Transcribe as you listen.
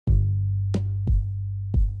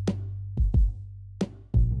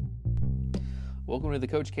Welcome to the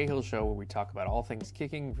Coach Cahill Show, where we talk about all things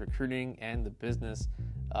kicking, recruiting, and the business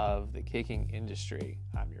of the kicking industry.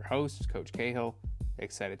 I'm your host, Coach Cahill.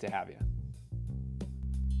 Excited to have you.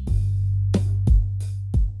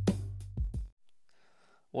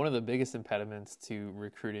 One of the biggest impediments to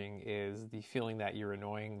recruiting is the feeling that you're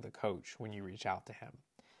annoying the coach when you reach out to him.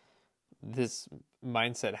 This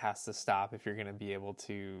mindset has to stop if you're going to be able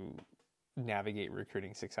to navigate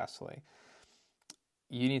recruiting successfully.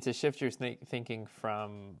 You need to shift your thinking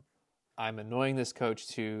from I'm annoying this coach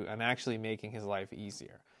to I'm actually making his life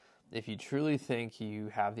easier. If you truly think you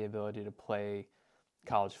have the ability to play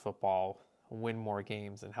college football, win more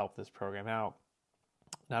games, and help this program out,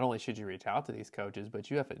 not only should you reach out to these coaches,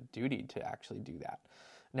 but you have a duty to actually do that.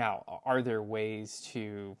 Now, are there ways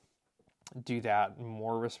to do that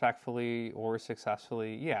more respectfully or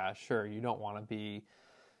successfully? Yeah, sure. You don't want to be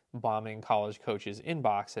bombing college coaches'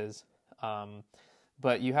 inboxes,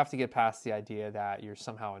 but you have to get past the idea that you're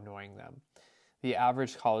somehow annoying them. The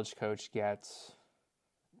average college coach gets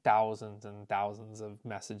thousands and thousands of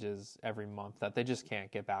messages every month that they just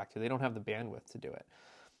can't get back to. They don't have the bandwidth to do it.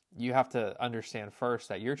 You have to understand first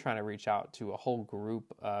that you're trying to reach out to a whole group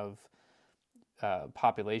of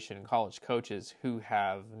population and college coaches who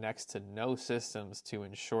have next to no systems to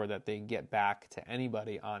ensure that they get back to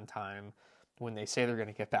anybody on time when they say they're going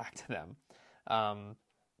to get back to them.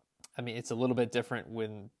 It's a little bit different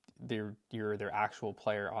when you're their actual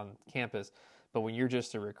player on campus, but when you're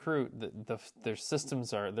just a recruit, their systems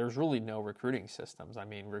there's really no recruiting systems.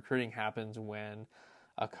 Recruiting happens when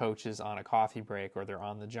a coach is on a coffee break, or they're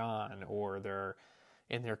on the john, or they're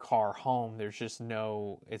in their car home. There's just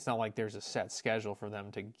it's not like there's a set schedule for them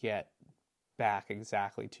to get back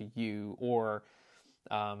exactly to you, or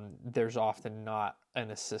there's often not an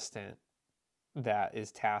assistant that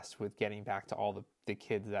is tasked with getting back to all the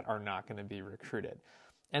kids that are not going to be recruited.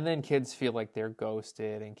 And then kids feel like they're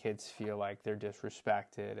ghosted, and kids feel like they're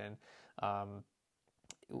disrespected. And,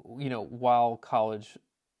 while college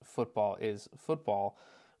football is football,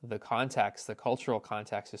 the cultural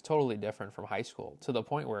context is totally different from high school, to the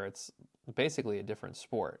point where it's basically a different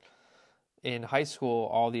sport. In high school,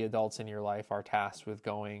 all the adults in your life are tasked with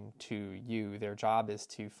going to you. Their job is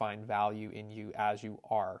to find value in you as you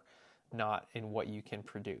are, not in what you can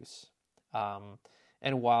produce.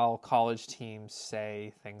 And while college teams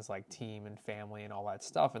say things like team and family and all that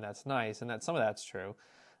stuff, and that's nice, and some of that's true,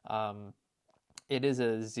 it is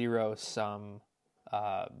a zero-sum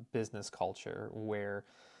business culture where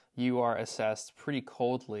you are assessed pretty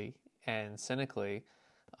coldly and cynically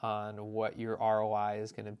on what your ROI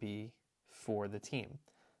is going to be for the team.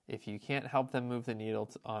 If you can't help them move the needle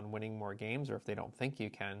on winning more games, or if they don't think you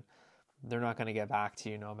can, they're not going to get back to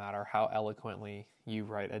you no matter how eloquently you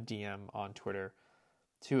write a DM on Twitter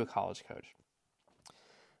to a college coach.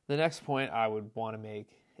 The next point I would want to make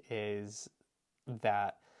is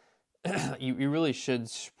that you really should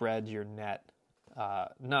spread your net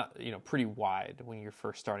pretty wide when you're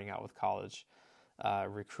first starting out with college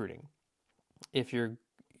recruiting. If your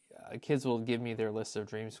kids will give me their list of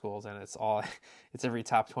dream schools, and it's every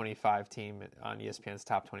top 25 team on ESPN's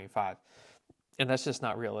top 25, and that's just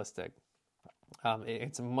not realistic.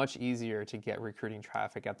 It's much easier to get recruiting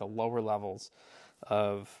traffic at the lower levels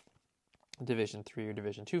of Division III or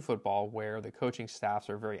Division II football, where the coaching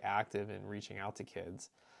staffs are very active in reaching out to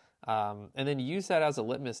kids. And then use that as a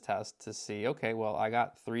litmus test to see, okay, well, I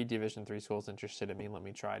got 3 Division III schools interested in me. Let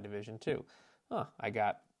me try Division II. I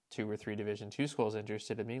got 2 or 3 Division II schools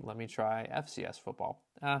interested in me. Let me try FCS football.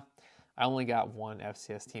 I only got 1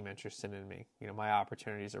 FCS team interested in me. My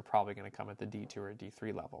opportunities are probably going to come at the D2 or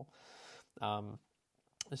D3 level.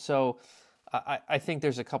 So I think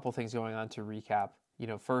there's a couple things going on to recap.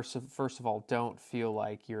 First of all, don't feel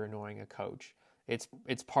like you're annoying a coach.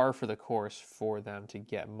 It's par for the course for them to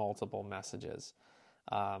get multiple messages.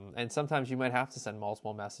 And sometimes you might have to send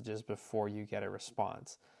multiple messages before you get a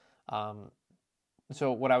response.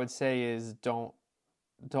 So what I would say is don't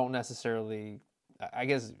necessarily,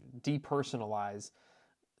 depersonalize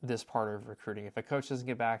this part of recruiting. If a coach doesn't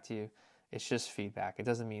get back to you, it's just feedback. It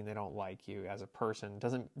doesn't mean they don't like you as a person.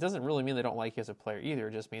 Doesn't really mean they don't like you as a player either.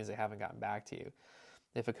 It just means they haven't gotten back to you.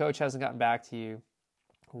 If a coach hasn't gotten back to you,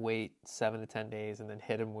 wait 7 to 10 days and then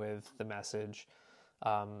hit him with the message.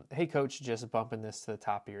 Hey coach, just bumping this to the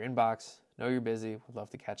top of your inbox. Know you're busy. Would love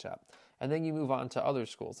to catch up. And then you move on to other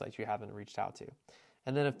schools that you haven't reached out to.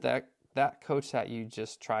 And then if that coach that you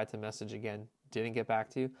just tried to message again didn't get back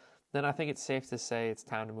to you, then I think it's safe to say it's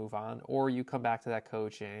time to move on, or you come back to that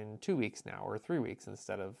coach in 2 weeks now, or 3 weeks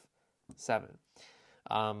instead of 7.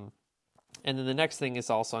 And then the next thing is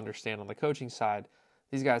also understand on the coaching side,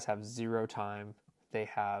 these guys have zero time. They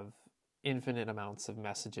have infinite amounts of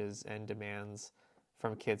messages and demands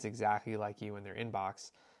from kids exactly like you in their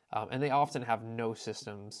inbox. And they often have no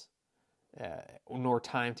systems nor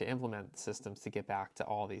time to implement systems to get back to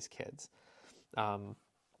all these kids.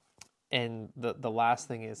 And the last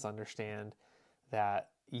thing is to understand that,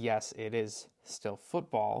 yes, it is still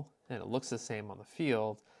football and it looks the same on the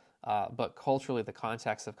field, but culturally the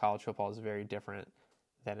context of college football is very different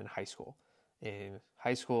than in high school. In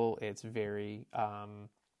high school, it's very,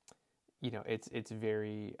 it's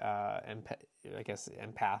very,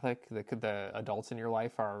 empathic. The adults in your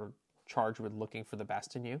life are charged with looking for the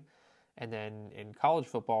best in you. And then in college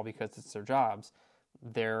football, because it's their jobs,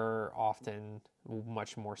 they're often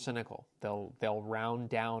much more cynical. They'll round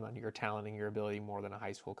down on your talent and your ability more than a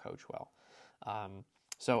high school coach will.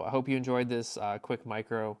 So I hope you enjoyed this quick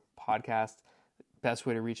micro podcast. Best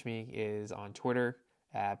way to reach me is on Twitter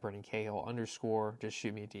at @BrennanCahill_. Just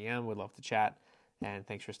shoot me a DM. Would love to chat. And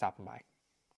thanks for stopping by.